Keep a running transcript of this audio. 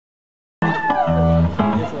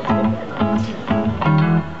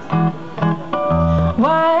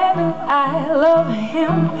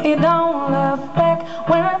he don't love back.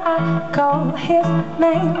 When I call his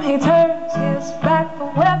name, he turns his back. The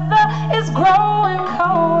weather is growing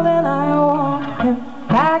cold and I want him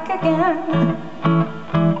back again.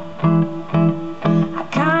 I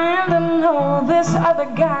kinda know this other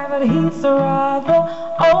guy, but he's rather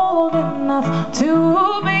old enough to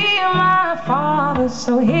be my father,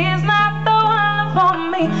 so he's not the one for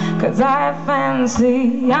me, 'cause I fancy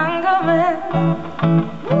younger men.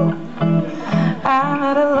 I'm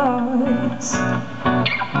at a loss.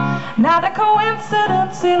 Not a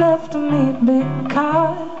coincidence he left me,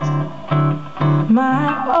 because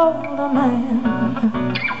my older man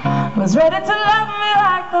was ready to love me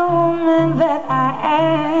like the woman that I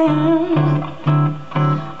am.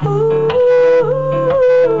 Ooh,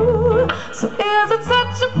 so is it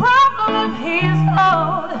such a problem if he's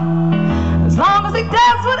old? As long as he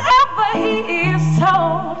does whatever he is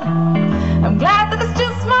told. I'm glad that it's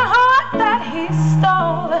just my heart that he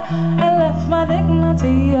stole and left my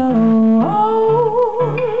dignity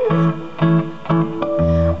alone.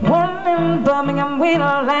 When in Birmingham we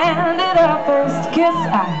landed our first kiss,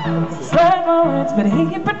 I slurred my words, but he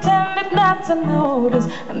pretended not to notice.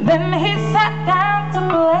 And then he sat down to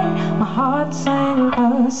play. My heart sang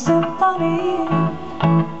a symphony,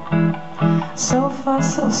 so far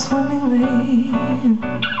so swimmingly.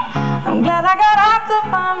 I'm glad I got out to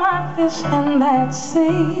find my fish in that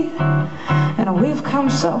sea, and we've come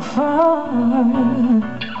so far.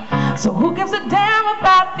 So who gives a damn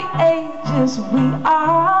about the ages we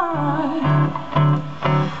are?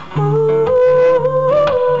 Ooh,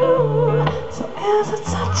 so is it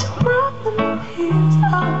such a problem if he's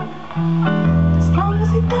old? As long as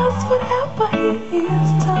he does whatever he is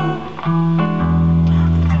told.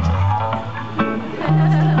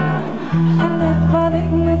 And let my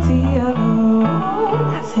dignity alone.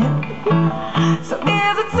 That's it. So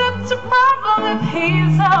is it such a problem if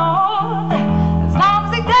he's old? As long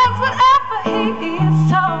as he does whatever he is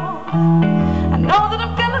told. I know that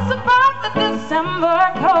I'm gonna survive the December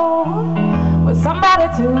cold, with somebody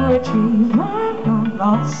to retrieve my long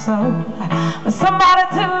lost soul. With somebody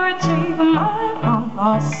to retrieve my long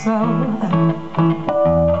lost soul.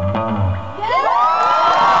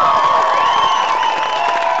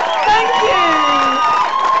 Thank you.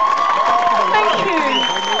 Thank you.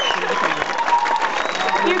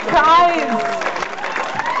 You guys.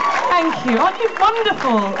 Thank you. Aren't you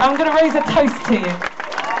wonderful? I'm going to raise a toast to you.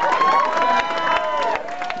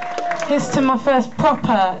 Here's to my first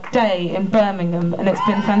proper day in Birmingham, and it's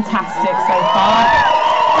been fantastic so far.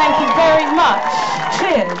 Thank you very much.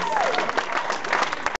 Cheers.